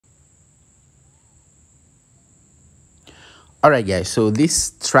All right, guys, so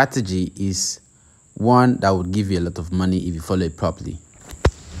this strategy is one that would give you a lot of money if you follow it properly.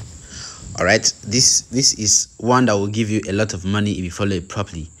 All right, this is one that will give you a lot of money if you follow it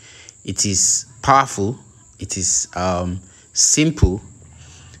properly. It is powerful, it is simple,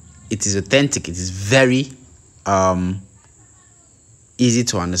 it is authentic, it is very easy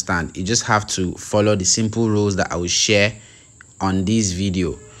to understand. You just have to follow the simple rules that I will share on this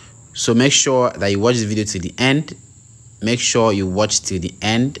video. So make sure that you watch the video to the end. Make sure you watch till the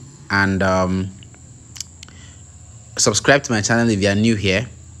end, and subscribe to my channel if you are new here.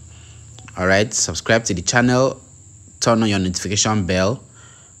 All right, subscribe to the channel, turn on your notification bell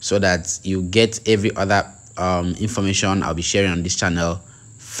so that you get every other information I'll be sharing on this channel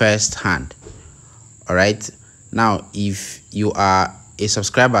firsthand. All right, now if you are a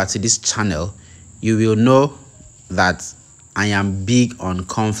subscriber to this channel, you will know that I am big on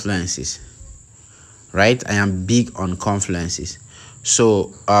confluences. Right, I am big on confluences.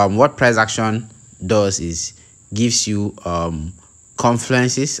 So what price action does is gives you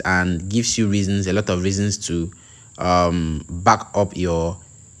confluences and gives you reasons, a lot of reasons to back up your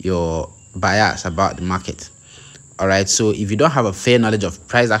bias about the market. All right, so if you don't have a fair knowledge of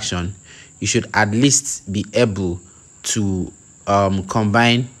price action, you should at least be able to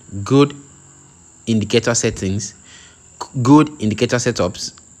combine good indicator settings, good indicator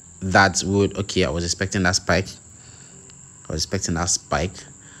setups that would, okay, I was expecting that spike.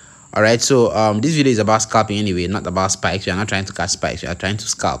 All right, so this video is about scalping anyway, not about spikes. We are not trying to catch spikes, we are trying to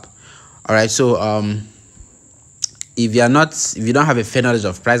scalp. All right, so if you don't have a fair knowledge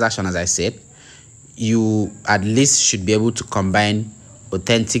of price action, as I said, you at least should be able to combine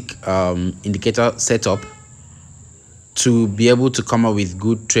authentic indicator setup to be able to come up with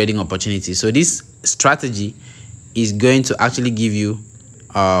good trading opportunities. So this strategy is going to actually give you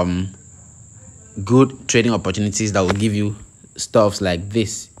good trading opportunities that will give you stuffs like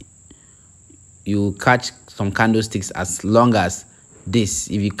this. You catch some candlesticks as long as this.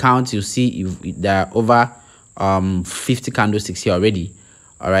 If you count, you see there are over 50 candlesticks here already.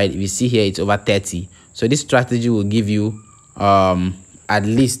 All right, if you see here, it's over 30. So this strategy will give you at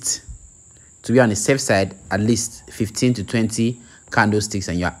least, to be on the safe side, at least 15 to 20 candlesticks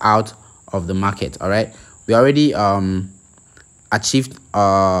and you're out of the market. All right, we already achieved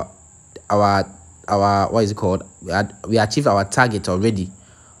our what is it called, we achieved our target already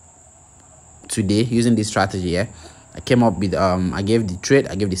today using this strategy. Yeah, I came up with I gave the trade,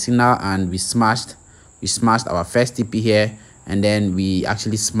 I gave the signal, and we smashed our first TP here, and then we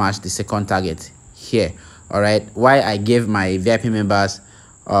actually smashed the second target here. All right, why I gave my VIP members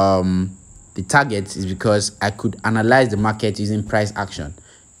the target is because I could analyze the market using price action,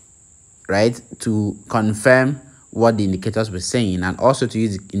 right, to confirm what the indicators were saying, and also to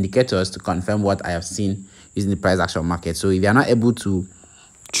use the indicators to confirm what I have seen using the price action market. So if you are not able to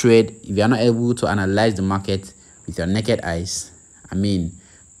trade, if you are not able to analyze the market with your naked eyes, I mean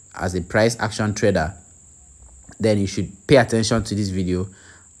as a price action trader, then you should pay attention to this video,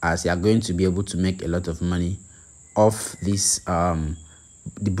 as you are going to be able to make a lot of money off this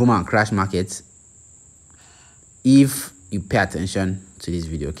the boom and crash market if you pay attention to this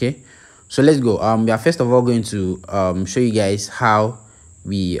video. Okay, so let's go. We are first of all going to show you guys how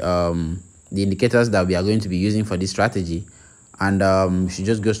we the indicators that we are going to be using for this strategy, and we should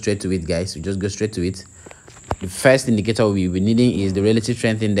just go straight to it, guys. We just go straight to it. The first indicator we'll be needing is the relative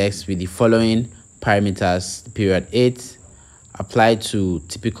strength index with the following parameters: period 8 applied to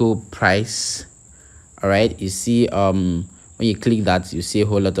typical price. All right, you see when you click that, you see a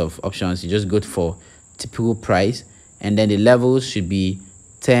whole lot of options. You just go for typical price, and then the levels should be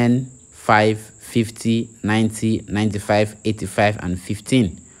 10, 5, 50, 90, 95, 85, and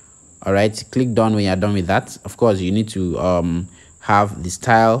 15. All right, click done when you're done with that. Of course, you need to have the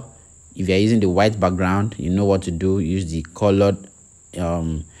style. If you're using the white background, you know what to do. Use the colored,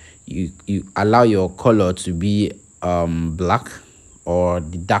 you allow your color to be black or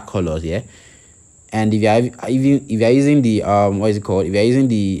the dark colors, yeah. And if you're using the what is it called, if you're using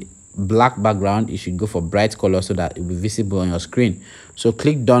the black background, you should go for bright color so that it will be visible on your screen. So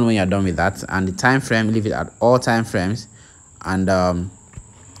click done when you're done with that, and the time frame, leave it at all time frames. And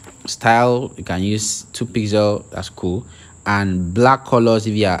style, you can use 2 pixel, that's cool. And black colors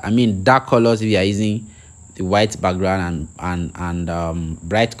if you are, I mean dark colors if you are using the white background, and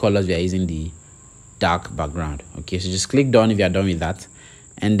bright colors if you are using the dark background. Okay, so just click done if you are done with that,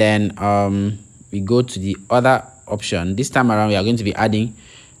 and then we go to the other option. This time around we are going to be adding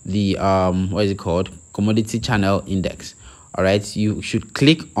the what is it called, commodity channel index. All right, you should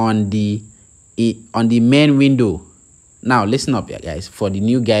click on the main window. Now listen up, yeah, guys. For the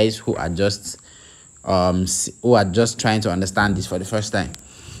new guys who are just who are just trying to understand this for the first time.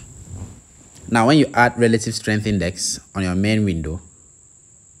 Now, when you add relative strength index on your main window,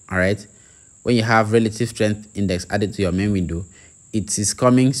 all right, when you have relative strength index added to your main window, it is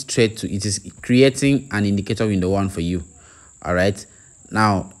coming straight to, it is creating an indicator window 1 for you. All right,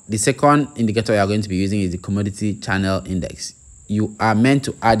 now the second indicator you are going to be using is the commodity channel index. You are meant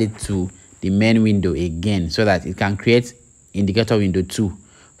to add it to the main window again so that it can create indicator window 2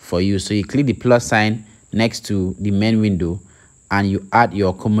 for you. So you click the plus sign next to the main window and you add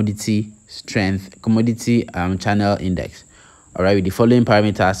your commodity channel index. All right, with the following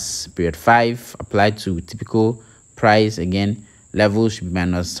parameters: period 5 applied to typical price. Again, level should be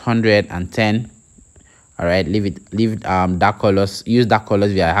minus 110. All right, leave dark colors. Use dark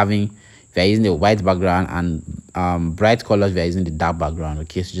colors if you are using the white background, and bright colors if you are using the dark background.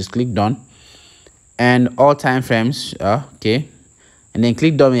 Okay, so just click done, and all time frames. Okay, and then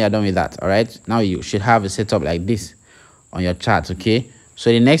click done when you're done with that. All right, now you should have a setup like this on your chart. Okay, so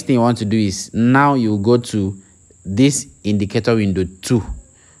the next thing you want to do is, now you go to this indicator window 2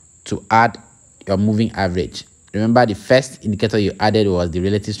 to add your moving average. Remember, the first indicator you added was the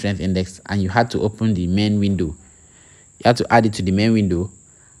relative strength index, and you had to open the main window. You had to add it to the main window.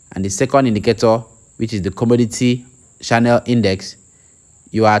 And the second indicator, which is the commodity channel index,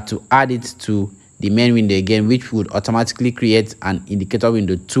 you are to add it to the main window again, which would automatically create an indicator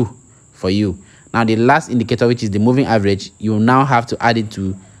window 2 for you. Now, the last indicator, which is the moving average, you now have to add it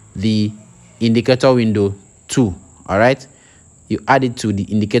to the indicator window 2. All right, you add it to the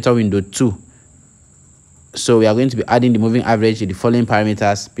indicator window 2. So we are going to be adding the moving average to the following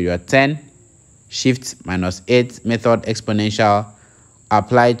parameters: period 10, shift minus 8, method exponential,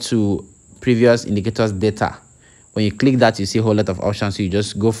 apply to previous indicators data. When you click that, you see a whole lot of options, so you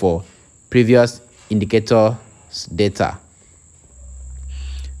just go for previous indicators data.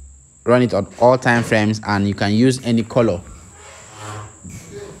 Run it on all time frames, and you can use any color.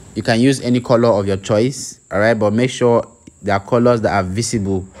 You can use any color of your choice. All right, but make sure there are colors that are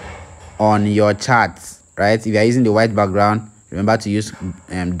visible on your charts. Right, if you are using the white background, remember to use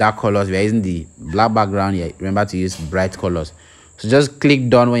dark colors. If you are using the black background, remember to use bright colors. So just click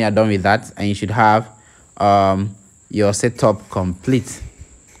done when you're done with that, and you should have your setup complete.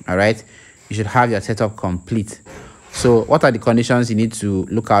 All right, you should have your setup complete. So what are the conditions you need to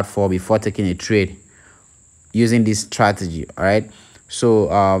look out for before taking a trade using this strategy? All right, so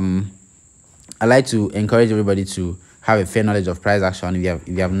I like to encourage everybody to have a fair knowledge of price action. If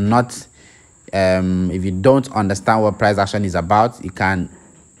you have not, if you don't understand what price action is about, it can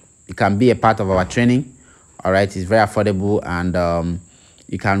be a part of our training. All right, it's very affordable, and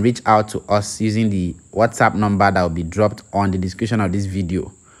you can reach out to us using the WhatsApp number that will be dropped on the description of this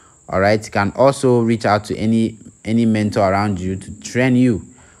video. All right, you can also reach out to any mentor around you to train you.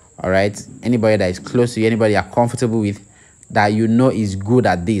 All right, anybody that is close to you, anybody you're comfortable with, that you know is good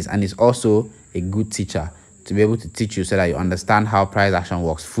at this and is also a good teacher, to be able to teach you so that you understand how price action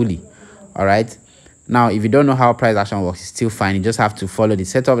works fully. All right, now if you don't know how price action works, it's still fine. You just have to follow the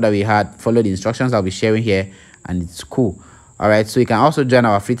setup that we had, follow the instructions I'll be sharing here, and it's cool. All right, so you can also join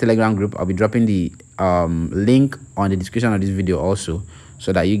our free Telegram group. I'll be dropping the link on the description of this video also,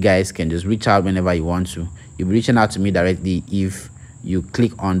 so that you guys can just reach out whenever you want to. You'll be reaching out to me directly if you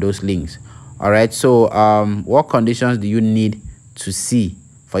click on those links. All right, so what conditions do you need to see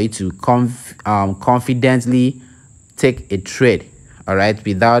for you to confidently take a trade? All right,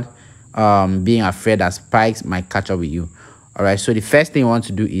 without being afraid that spikes might catch up with you. All right, so the first thing you want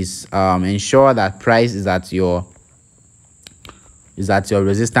to do is ensure that price is at your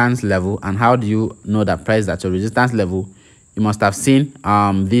resistance level. And how do you know that price is at your resistance level? You must have seen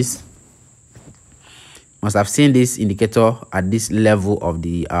this indicator at this level of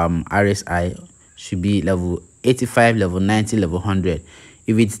the RSI. Should be level 85, level 90, level 100.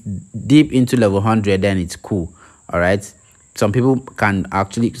 If it's deep into level 100, then it's cool. All right, some people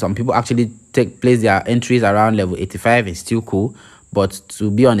actually place their entries around level 85. It's still cool, but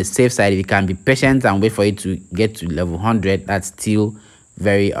to be on the safe side, if you can be patient and wait for it to get to level 100, that's still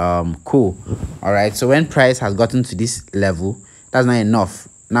very cool. All right, so when price has gotten to this level, that's not enough.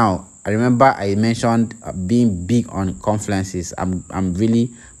 Now, I remember I mentioned being big on confluences. I'm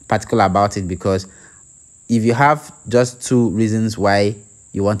really particular about it, because if you have just 2 reasons why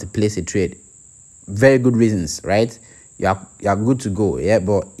you want to place a trade, very good reasons, right, you are good to go. Yeah,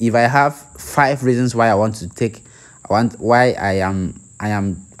 but if I have 5 reasons why I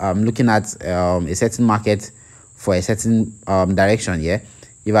am looking at a certain market for a certain direction, yeah,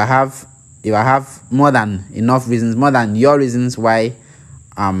 if I have more than enough reasons, more than your reasons why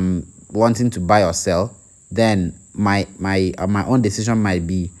wanting to buy or sell, then my own decision might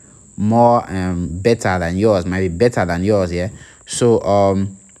be more better than yours, might be better than yours. Yeah, so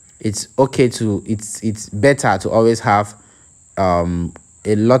it's okay to it's better to always have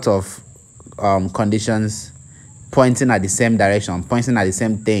a lot of conditions pointing at the same direction, pointing at the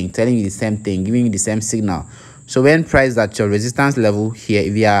same thing, telling you the same thing, giving you the same signal. So when price at your resistance level here,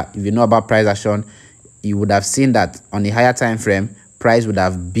 if you know about price action, you would have seen that on a higher time frame, price would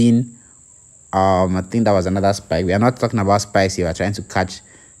have been I think that was another spike. We are not talking about spikes here. We're trying to catch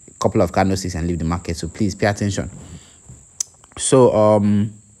a couple of candlesticks and leave the market, so please pay attention. So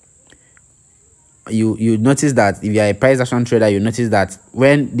you notice that if you are a price action trader, you notice that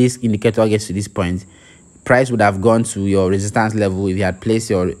when this indicator gets to this point, price would have gone to your resistance level if you had placed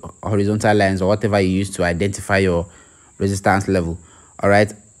your horizontal lines or whatever you use to identify your resistance level. All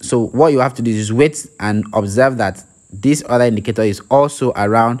right, so what you have to do is wait and observe that this other indicator is also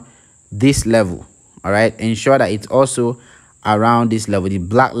around this level. All right, ensure that it's also around this level. The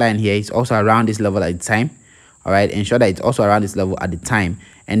black line here is also around this level at the time. All right, ensure that it's also around this level at the time,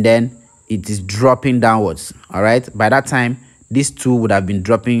 and then it is dropping downwards. All right, by that time these two would have been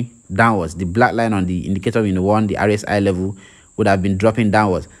dropping downwards. The black line on the indicator in the one, the RSI level, would have been dropping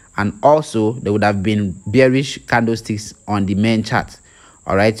downwards, and also there would have been bearish candlesticks on the main chart.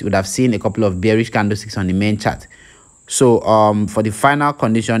 All right, you would have seen a couple of bearish candlesticks on the main chart. So for the final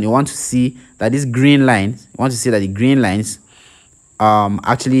condition, you want to see that this green line, the green lines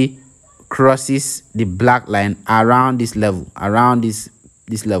actually crosses the black line around this level,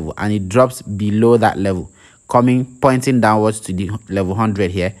 level, and it drops below that level, pointing downwards to the level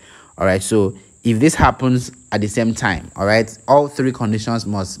 100 here. All right, so if this happens at the same time, all right, all three conditions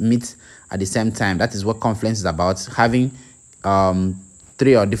must meet at the same time. That is what confluence is about, having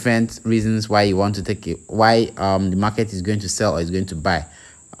three or different reasons why you want to take it, why the market is going to sell or is going to buy,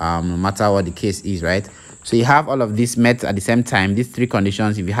 no matter what the case is, right? So you have all of this met at the same time, these three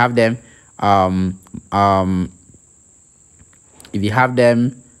conditions. If you have them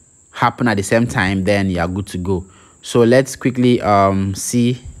happen at the same time, then you are good to go. So let's quickly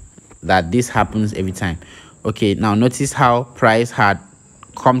see that this happens every time. Okay, now notice how price had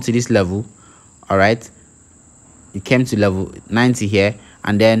come to this level. All right, it came to level 90 here,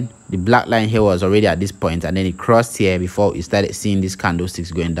 and then the black line here was already at this point, and then it crossed here before you started seeing these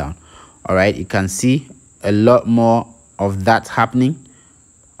candlesticks going down. All right, you can see a lot more of that happening.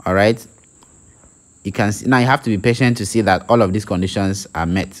 All right, you can see now. You have to be patient to see that all of these conditions are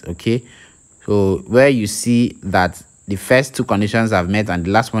met. Okay, so where you see that the first two conditions have met and the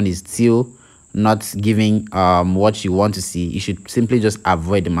last one is still not giving what you want to see, you should simply just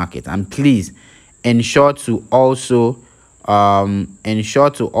avoid the market. And please ensure to also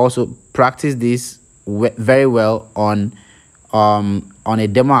practice this very well on a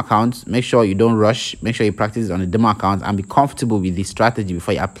demo account. Make sure you don't rush. Make sure you practice on a demo account and be comfortable with the strategy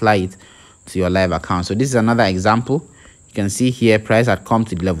before you apply it to your live account. So this is another example. You can see here price had come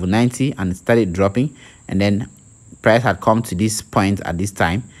to level 90 and it started dropping, and then price had come to this point at this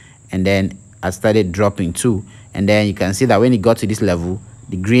time, and then I started dropping too. And then you can see that when it got to this level,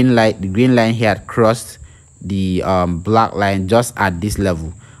 the green line here had crossed the black line just at this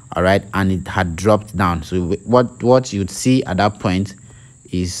level. All right, and it had dropped down. So what you'd see at that point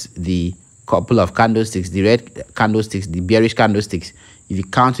is the couple of candlesticks, the red candlesticks, the bearish candlesticks. If you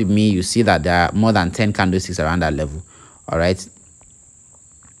count with me, you see that there are more than 10 candlesticks around that level. All right,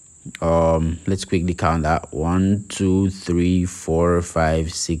 let's quickly count that. 1 2 3 4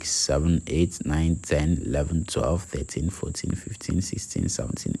 5 6 7 8 9 10 11 12 13 14 15 16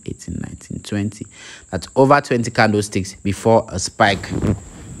 17 18 19 20. That's over 20 candlesticks before a spike.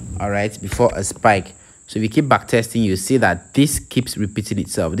 All right, before a spike. So if you keep back testing, you see that this keeps repeating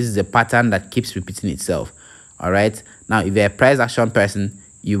itself. This is a pattern that keeps repeating itself. All right, now if you're a price action person,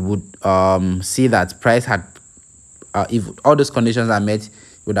 you would see that price had if all those conditions are met, you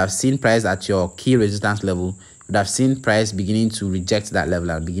would have seen price at your key resistance level. You would have seen price beginning to reject that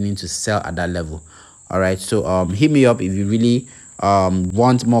level and beginning to sell at that level. All right, so hit me up if you really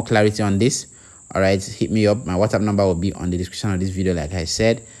want more clarity on this. All right, hit me up. My WhatsApp number will be on the description of this video, like I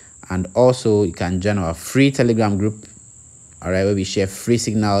said. And also you can join our free Telegram group, all right, where we share free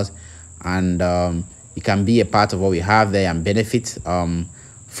signals, and you can be a part of what we have there and benefit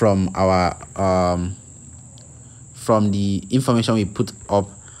from our from the information we put up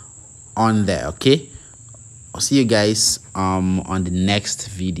on there. Okay, I'll see you guys on the next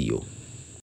video.